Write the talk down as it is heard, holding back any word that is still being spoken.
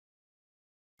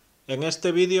En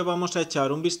este vídeo vamos a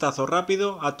echar un vistazo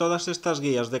rápido a todas estas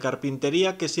guías de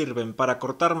carpintería que sirven para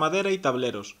cortar madera y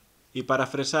tableros, y para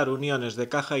fresar uniones de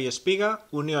caja y espiga,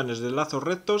 uniones de lazos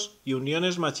rectos y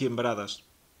uniones machimbradas.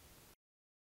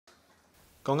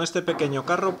 Con este pequeño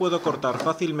carro puedo cortar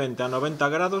fácilmente a 90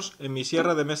 grados en mi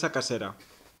sierra de mesa casera.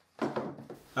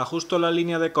 Ajusto la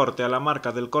línea de corte a la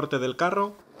marca del corte del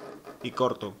carro y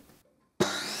corto.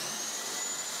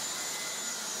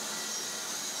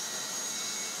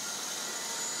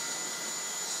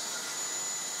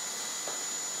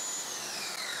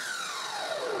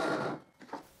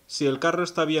 Si el carro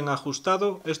está bien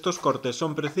ajustado, estos cortes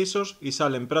son precisos y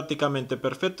salen prácticamente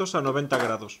perfectos a 90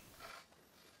 grados.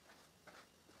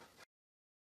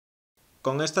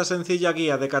 Con esta sencilla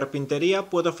guía de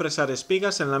carpintería puedo fresar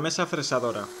espigas en la mesa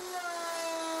fresadora.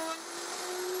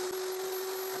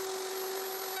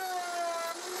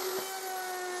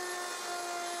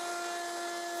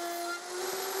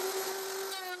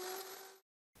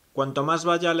 Cuanto más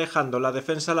vaya alejando la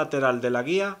defensa lateral de la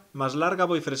guía, más larga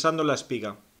voy fresando la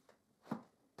espiga.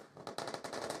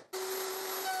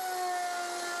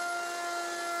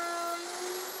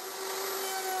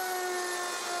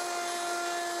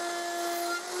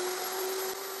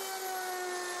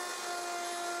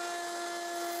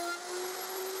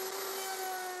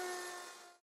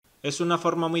 Es una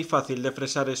forma muy fácil de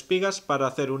fresar espigas para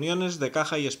hacer uniones de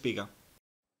caja y espiga.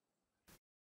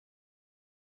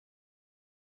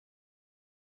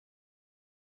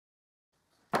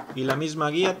 Y la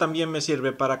misma guía también me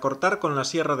sirve para cortar con la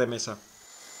sierra de mesa.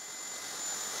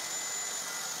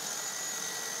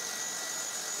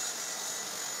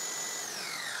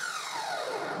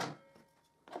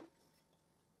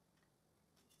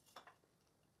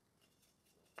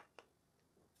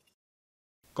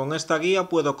 Con esta guía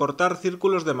puedo cortar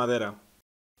círculos de madera.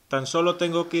 Tan solo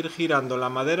tengo que ir girando la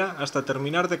madera hasta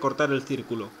terminar de cortar el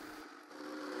círculo.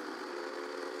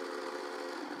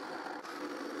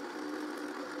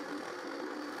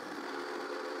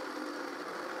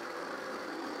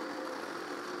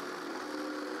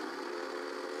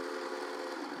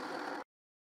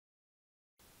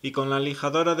 Y con la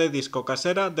lijadora de disco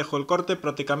casera dejo el corte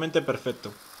prácticamente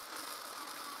perfecto.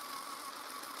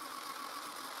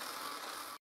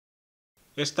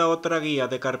 Esta otra guía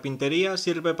de carpintería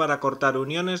sirve para cortar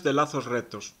uniones de lazos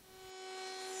rectos.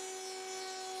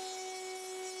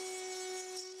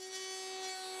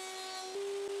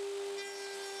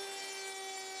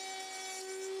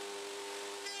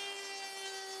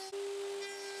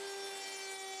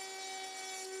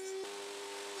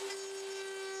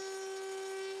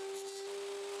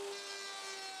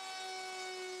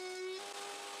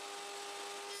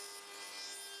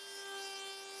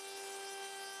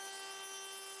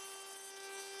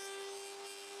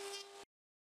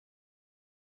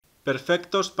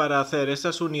 Perfectos para hacer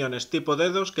esas uniones tipo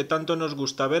dedos que tanto nos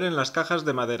gusta ver en las cajas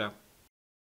de madera.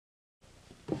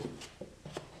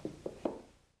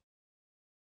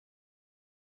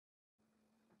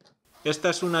 Esta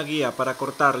es una guía para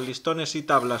cortar listones y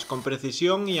tablas con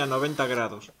precisión y a 90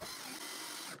 grados.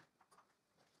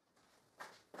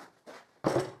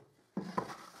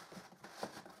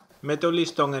 Meto el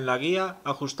listón en la guía,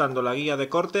 ajustando la guía de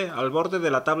corte al borde de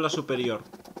la tabla superior.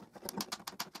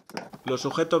 Lo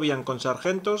sujeto bien con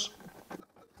sargentos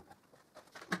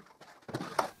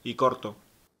y corto.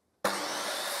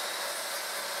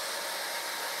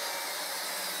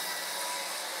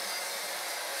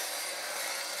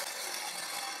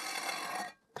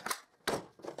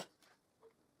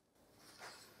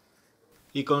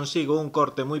 Y consigo un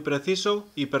corte muy preciso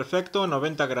y perfecto a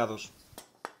 90 grados.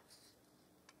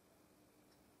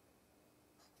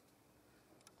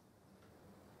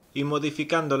 Y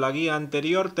modificando la guía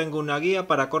anterior tengo una guía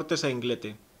para cortes a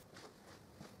inglete.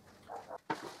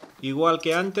 Igual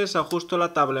que antes, ajusto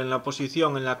la tabla en la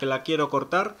posición en la que la quiero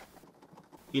cortar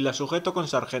y la sujeto con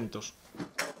sargentos.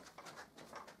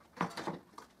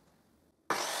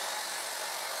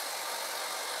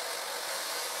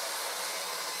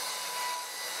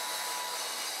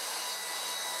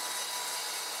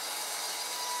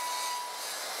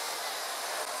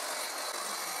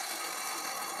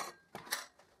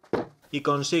 Y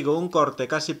consigo un corte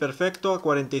casi perfecto a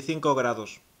 45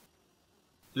 grados.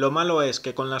 Lo malo es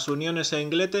que con las uniones a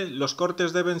inglete los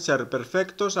cortes deben ser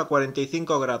perfectos a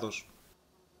 45 grados.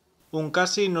 Un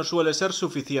casi no suele ser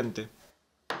suficiente.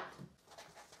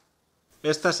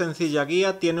 Esta sencilla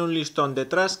guía tiene un listón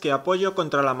detrás que apoyo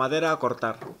contra la madera a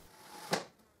cortar.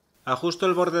 Ajusto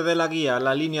el borde de la guía a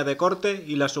la línea de corte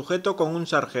y la sujeto con un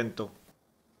sargento.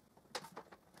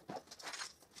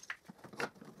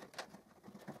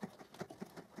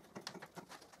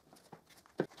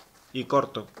 Y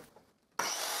corto.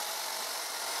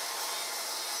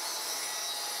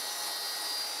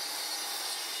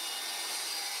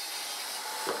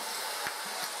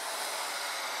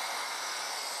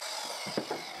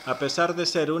 A pesar de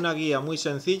ser una guía muy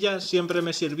sencilla, siempre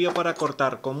me sirvió para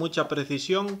cortar con mucha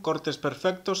precisión cortes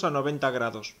perfectos a 90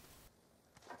 grados.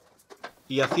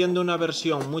 Y haciendo una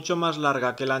versión mucho más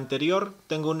larga que la anterior,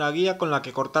 tengo una guía con la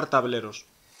que cortar tableros.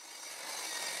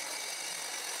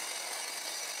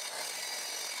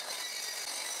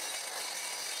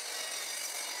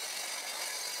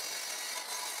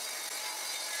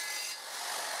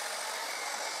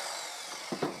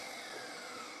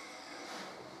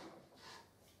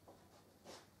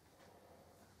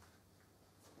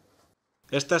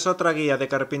 Esta es otra guía de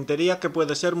carpintería que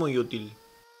puede ser muy útil.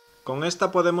 Con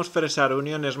esta podemos fresar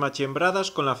uniones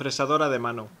machimbradas con la fresadora de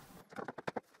mano.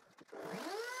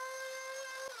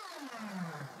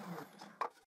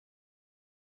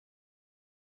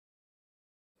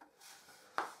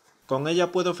 Con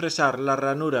ella puedo fresar las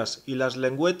ranuras y las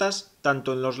lengüetas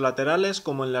tanto en los laterales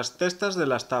como en las testas de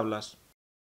las tablas.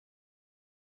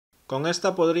 Con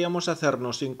esta podríamos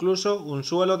hacernos incluso un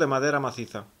suelo de madera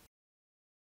maciza.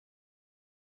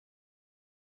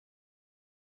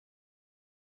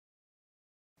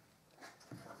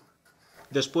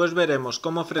 Después veremos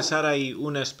cómo fresar ahí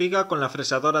una espiga con la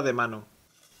fresadora de mano.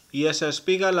 Y esa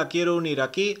espiga la quiero unir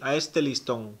aquí a este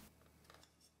listón.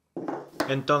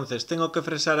 Entonces tengo que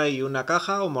fresar ahí una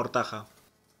caja o mortaja.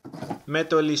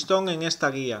 Meto el listón en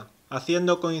esta guía,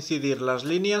 haciendo coincidir las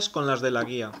líneas con las de la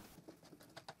guía.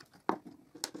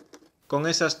 Con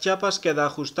esas chapas queda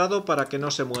ajustado para que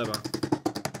no se mueva.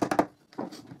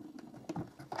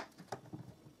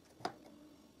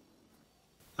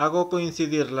 Hago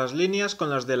coincidir las líneas con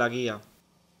las de la guía.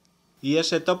 Y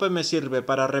ese tope me sirve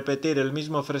para repetir el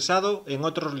mismo fresado en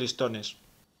otros listones.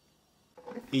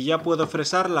 Y ya puedo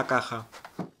fresar la caja.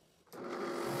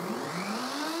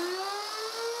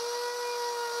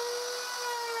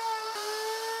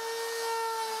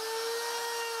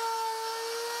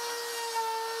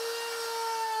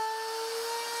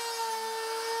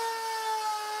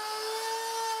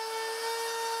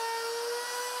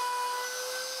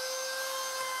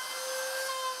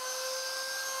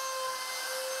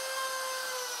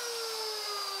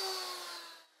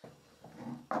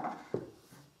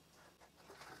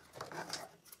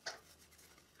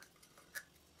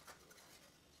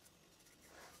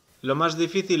 Lo más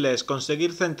difícil es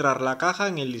conseguir centrar la caja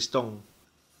en el listón,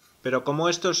 pero como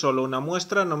esto es solo una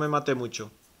muestra no me maté mucho.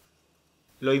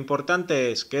 Lo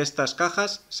importante es que estas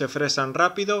cajas se fresan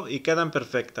rápido y quedan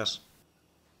perfectas.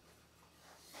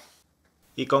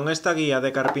 Y con esta guía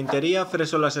de carpintería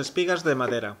freso las espigas de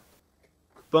madera.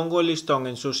 Pongo el listón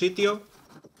en su sitio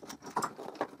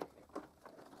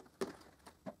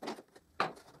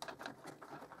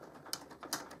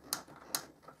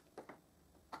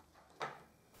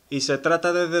y se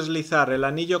trata de deslizar el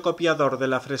anillo copiador de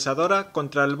la fresadora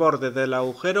contra el borde del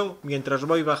agujero mientras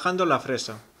voy bajando la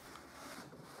fresa.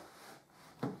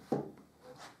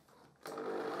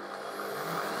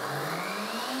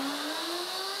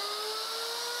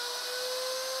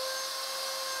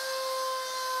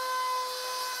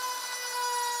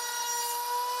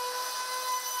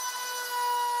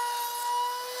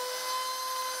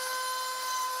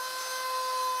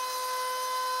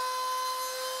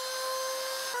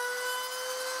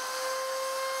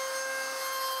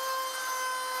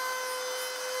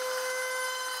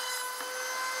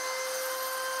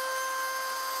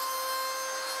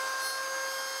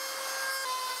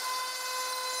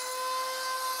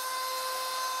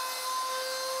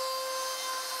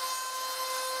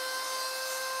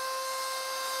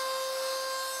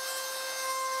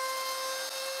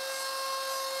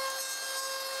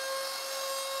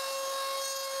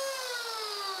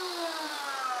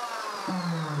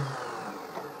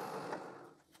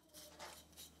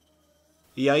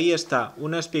 Y ahí está,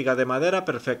 una espiga de madera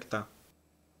perfecta.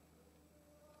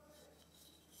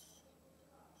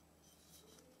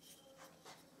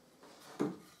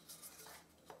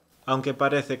 Aunque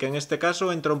parece que en este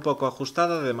caso entra un poco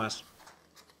ajustada de más.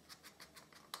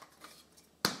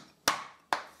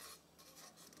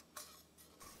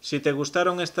 Si te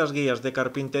gustaron estas guías de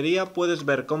carpintería puedes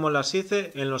ver cómo las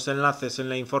hice en los enlaces en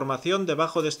la información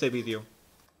debajo de este vídeo.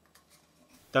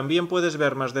 También puedes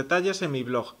ver más detalles en mi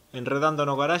blog,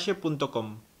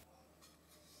 enredandogaraxe.com.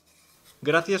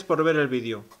 Gracias por ver el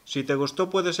vídeo. Si te gustó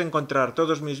puedes encontrar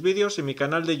todos mis vídeos en mi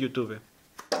canal de YouTube.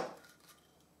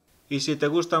 Y si te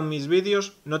gustan mis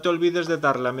vídeos, no te olvides de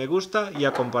darle a me gusta y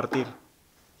a compartir.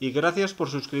 Y gracias por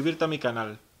suscribirte a mi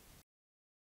canal.